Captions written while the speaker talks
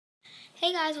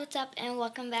Hey guys, what's up, and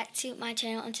welcome back to my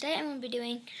channel. And today I'm going to be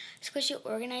doing squishy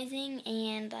organizing,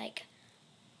 and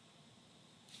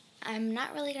I'm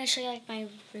not really going to show you my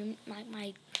room,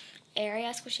 my area,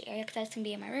 squishy area, because that's going to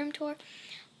be in my room tour.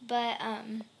 But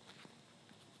I'm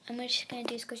just going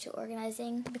to do squishy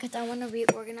organizing because I want to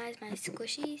reorganize my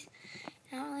squishies.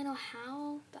 I don't really know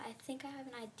how, but I think I have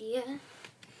an idea.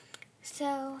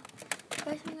 So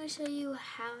first I'm going to show you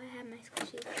how I have my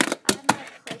squishies. I have my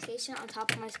PlayStation on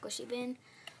top of my squishy bin.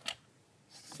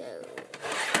 So,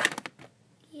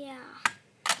 yeah,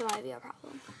 that might be a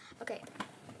problem. Okay.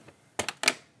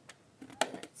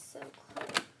 That's so close.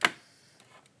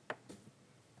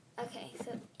 Okay,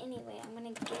 so anyway, I'm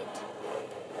going to get my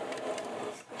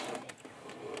squishy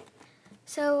bin.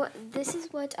 So, this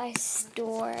is what I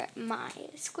store my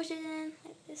squishies in,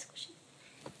 like this squishy.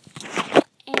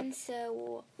 And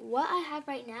so, what I have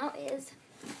right now is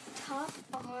top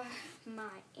are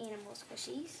my animal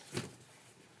squishies.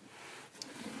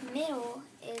 Middle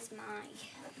is my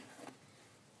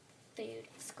food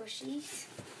squishies.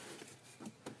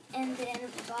 And then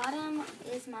bottom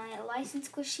is my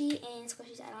licensed squishy and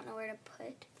squishies I don't know where to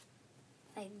put.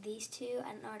 Like these two,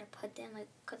 I don't know where to put them, like,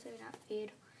 because they're not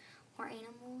food or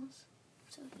animals.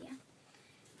 So yeah.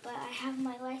 But I have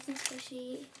my licensed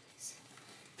squishies.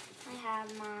 I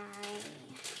have my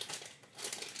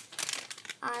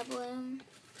iBloom,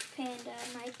 Panda,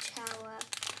 my Chowa,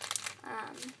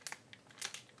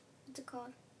 what's it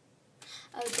called?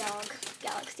 Oh, dog,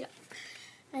 Galaxy.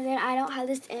 And then I don't have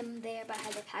this in there, but I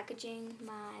have the packaging,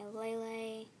 my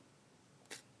Lele,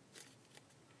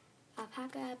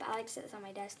 alpaca, but I like to sit this on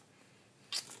my desk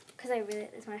because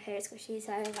it's my favorite squishy,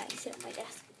 so I like to sit on my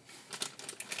desk.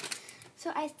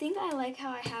 So I think I like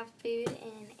how I have food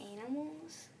and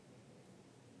animals.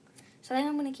 So I think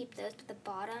I'm going to keep those, but the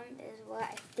bottom is what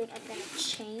I think I'm going to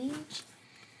change.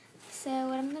 So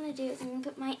what I'm going to do is I'm going to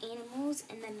put my animals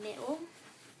in the middle.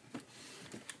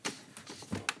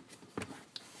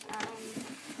 And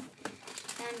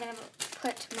I'm going to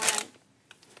put my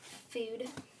food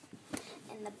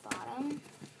in the bottom,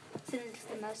 since it's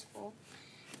the most full.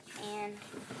 And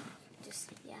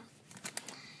just, yeah.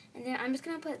 And then I'm just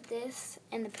going to put this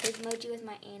and the pig emoji with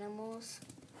my animals,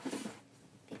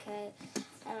 because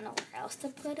I don't know where else to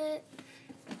put it.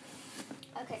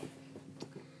 Okay.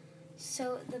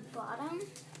 So the bottom,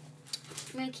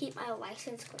 I'm going to keep my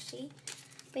licensed squishy.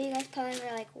 But you guys probably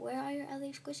were like, where are your other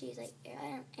squishies? Like,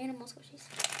 your animal squishies.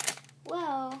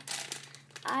 Well,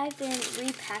 I've been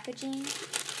repackaging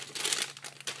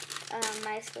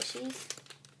my squishies.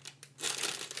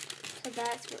 So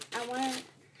that's what I want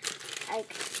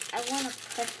to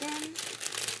put them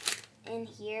in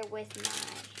here with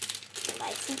my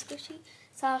licensed squishy.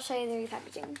 So I'll show you the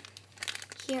repackaging.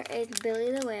 Here is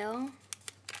Billy the Whale.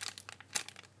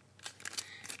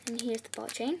 And here's the ball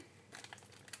chain.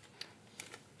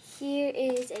 Here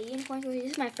is a unicorn squishy.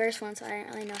 This is my first one, so I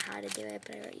didn't really know how to do it,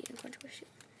 but I wrote unicorn squishy.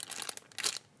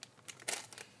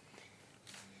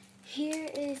 Here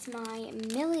is my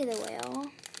Millie the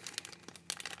Whale.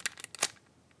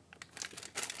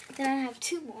 Then I have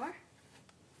two more.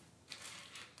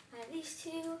 I have these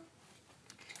two.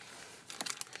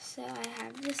 So I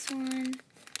have this one.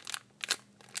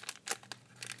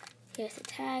 Here's the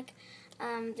tag.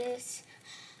 This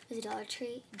is a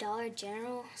Dollar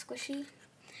General squishy,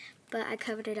 but I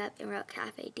covered it up and wrote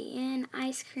Cafe DN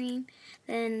ice cream.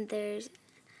 Then there's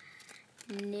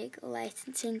Nick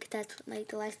licensing, because that's what, like,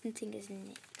 the licensing is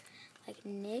Nick, like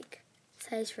Nick.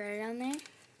 So I just wrote it on there.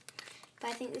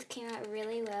 But I think this came out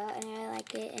really well, and I really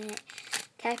like it. And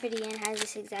Cafe DN has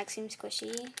this exact same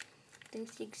squishy. I think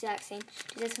it's the exact same.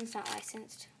 This one's not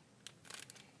licensed.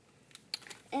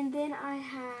 And then I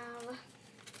have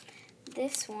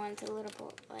this one's a little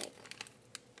bit, like,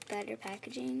 better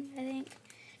packaging, I think.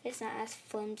 It's not as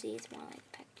flimsy, it's more like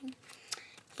packaging.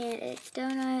 And it's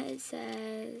donut. It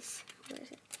says, what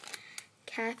is it?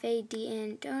 Cafe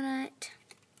DN donut.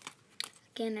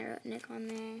 Again, I wrote Nick on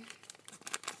there.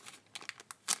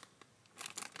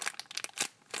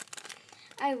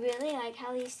 I really like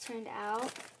how these turned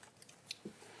out.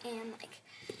 And, like,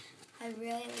 I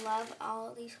really love all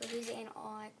of these squishies and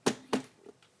all, like, my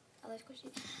other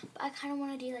squishies. But I kind of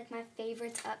want to do, like, my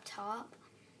favorites up top.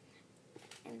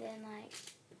 And then, like,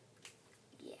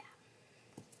 yeah.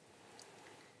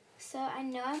 So I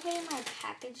know I'm putting my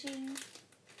packaging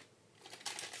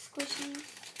squishies,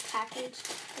 packaged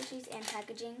squishies and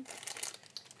packaging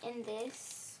in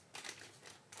this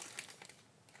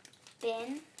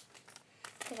bin,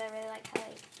 because I really like how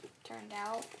they turned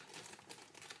out.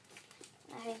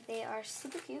 I think they are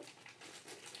super cute.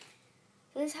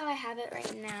 So this is how I have it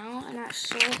right now. I'm not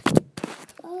sure.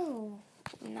 Oh,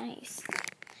 nice. nice.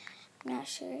 I'm not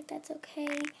sure if that's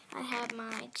okay. I have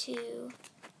my two,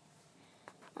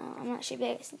 I'm not sure if you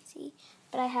guys can see,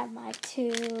 but I have my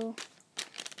two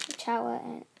Chowa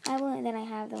and Apple, and then I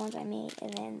have the ones I made,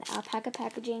 and then the alpaca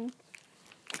packaging.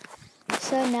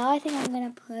 So now I think I'm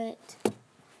going to put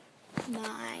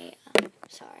my,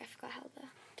 sorry, I forgot how the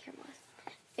camera was,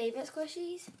 favorite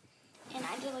squishies. And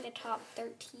I did like a top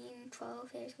 13, 12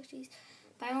 favorite squishies,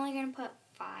 but I'm only going to put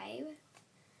 5.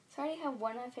 So I already have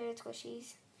one of my favorite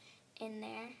squishies in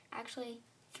there. Actually,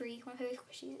 3 of my favorite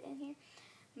squishies in here.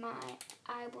 My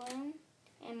eye bloom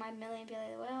and my Millie and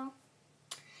Billy the Whale.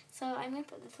 So I'm going to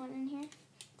put this one in here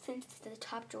since it's the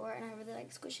top drawer and I really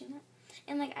like squishing it.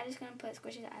 And like I'm just going to put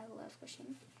squishies that I love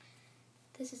squishing.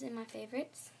 This is in my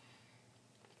favorites.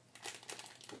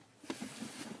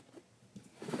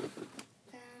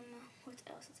 What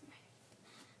else is in my?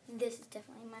 This is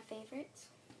definitely my favorites.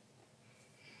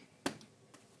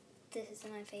 This is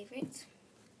in my favorites.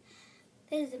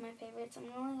 This is in my favorites.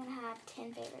 I'm only going to have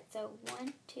 10 favorites. So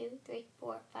 1, 2, 3,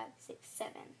 4, 5, 6,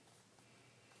 7,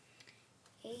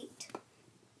 8,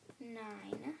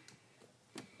 9.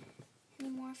 Any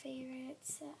more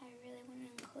favorites that I really want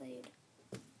to include?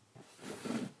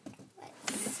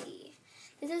 Let's see.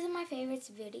 This isn't my favorites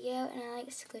video, and I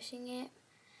like squishing it.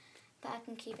 But I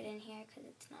can keep it in here because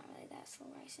it's not really that slow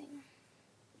rising.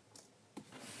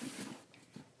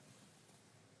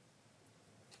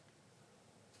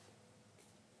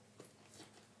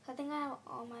 I think I have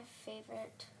all my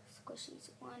favorite squishies.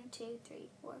 1, 2, 3,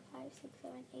 4, 5, 6,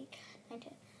 7, 8, 9,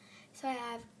 10. So I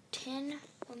have 10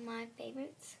 of my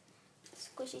favorites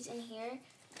squishies in here.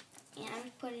 And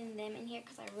I'm putting them in here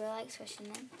because I really like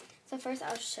squishing them. So first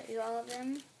I'll show you all of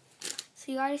them.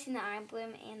 So you already seen the eye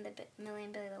bloom and the Millie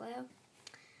and Billy the Whale.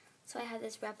 So I have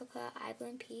this replica eye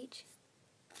bloom peach.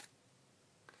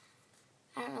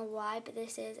 I don't know why, but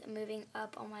this is moving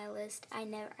up on my list. I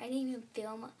didn't even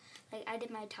film, like I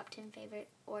did my top 10 favorite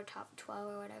or top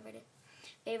 12 or whatever it is,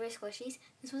 favorite squishies.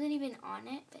 This wasn't even on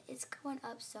it, but it's going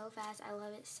up so fast. I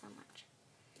love it so much.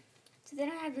 So then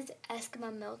I have this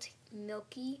Eskimo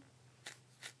Milky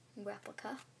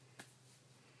replica.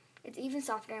 It's even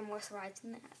softer and more moisturized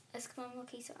than the Eskimo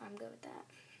Milky, so I'm good with that.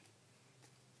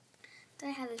 Then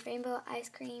I have this rainbow ice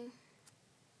cream.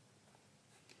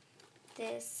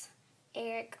 This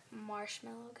Eric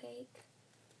marshmallow cake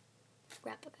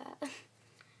replica.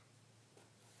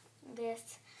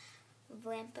 This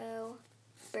Vlampo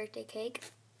birthday cake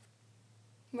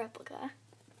replica.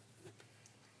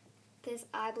 This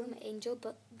eye bloom angel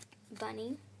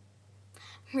bunny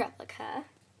replica.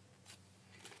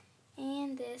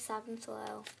 And this soft and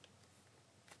slow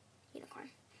unicorn.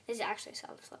 This is actually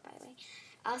soft and slow, by the way.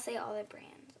 I'll say all the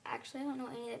brands. Actually, I don't know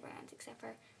any of the brands except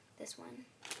for this one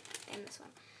and this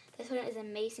one. This one is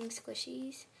Amazing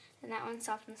Squishies, and that one's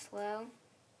Soft and Slow.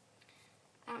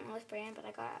 I don't know this brand, but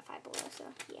I got it at Five Below, so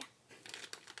yeah.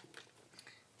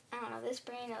 I don't know this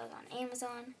brand. It was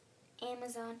on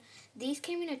Amazon. These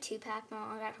came in a 2-pack. My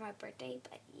mom got it for my birthday,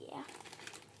 but yeah.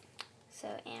 So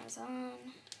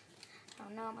Amazon. I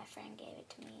don't know. My friend gave it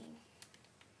to me,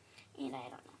 and I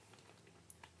don't know.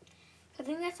 So I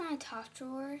think that's on a top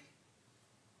drawer.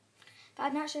 But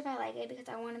I'm not sure if I like it because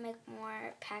I want to make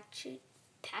more packaging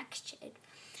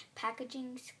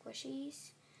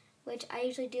squishies, which I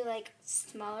usually do like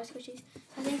smaller squishies.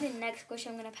 So I think the next squishy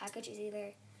I'm going to package is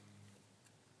either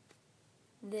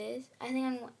this.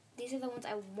 These are the ones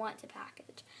I want to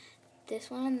package. This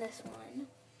one and this one.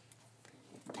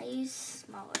 I use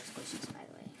smaller squishies, by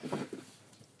the way.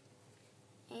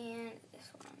 And this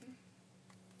one.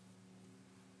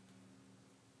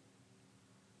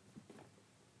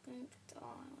 I think that's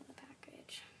all I want to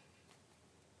package.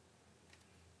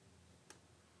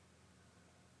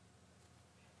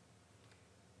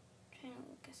 Trying to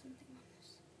look at something on this.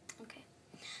 Okay.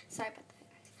 Sorry about that,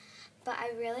 guys. But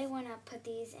I really want to put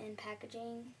these in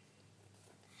packaging.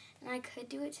 And I could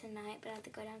do it tonight, but I have to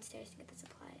go downstairs to get the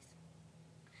supplies.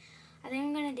 I think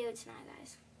I'm going to do it tonight,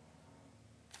 guys.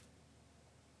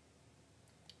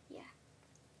 Yeah.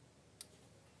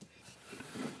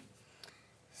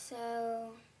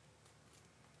 So,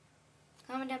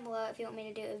 comment down below if you want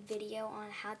me to do a video on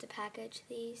how to package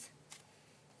these,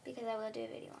 because I will do a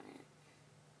video on it.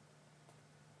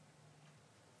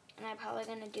 And I'm probably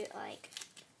going to do it like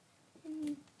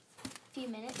in a few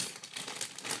minutes.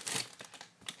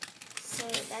 So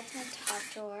that's my top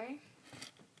drawer.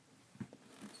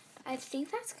 I think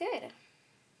that's good.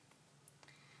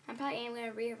 I probably am going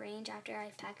to rearrange after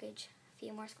I package a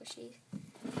few more squishies,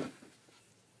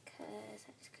 because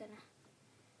I'm just going to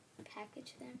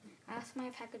package them. I also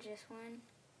might package this one.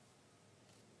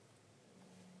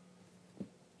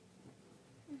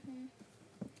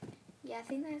 yeah, I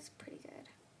think that's pretty good.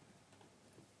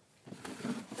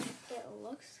 It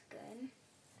looks good.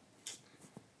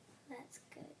 That's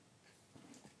good.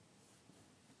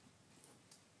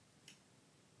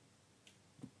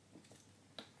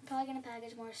 I'm probably going to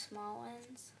package more small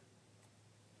ones.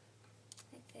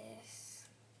 Like this.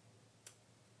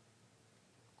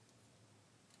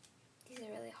 These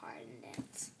are really hard and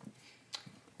dense.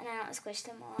 And I don't squish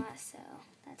them a lot, so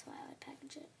that's why I would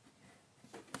package it.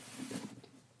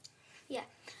 Yeah.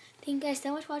 Thank you guys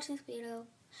so much for watching this video.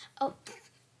 Oh,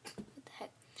 what the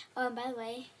heck. By the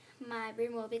way, my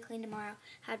room will be clean tomorrow.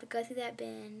 I have to go through that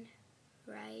bin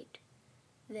right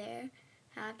there.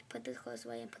 I have to put those clothes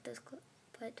away and put those clothes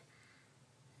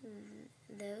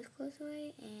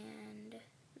away and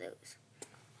those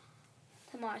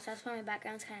tomorrow. So that's why my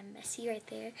background's kind of messy right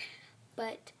there.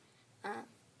 But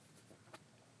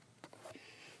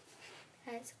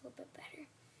that's a little bit better.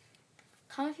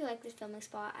 Comment if you like this filming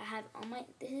spot. I have on my,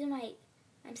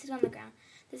 I'm sitting on the ground.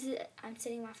 I'm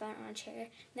sitting my phone on a chair.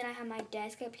 Then I have my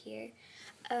desk up here.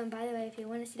 By the way, if you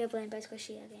want to see the blend by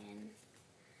Squishy again,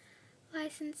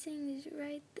 licensing is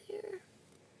right there.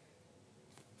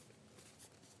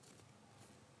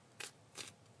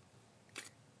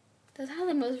 Those are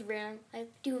the most random. I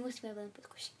do most of my blend by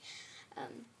Squishy.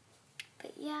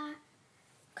 But yeah,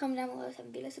 comment down below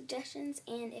some video suggestions,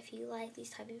 and if you like these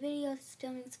type of videos, this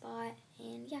filming spot,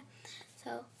 and yeah.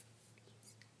 So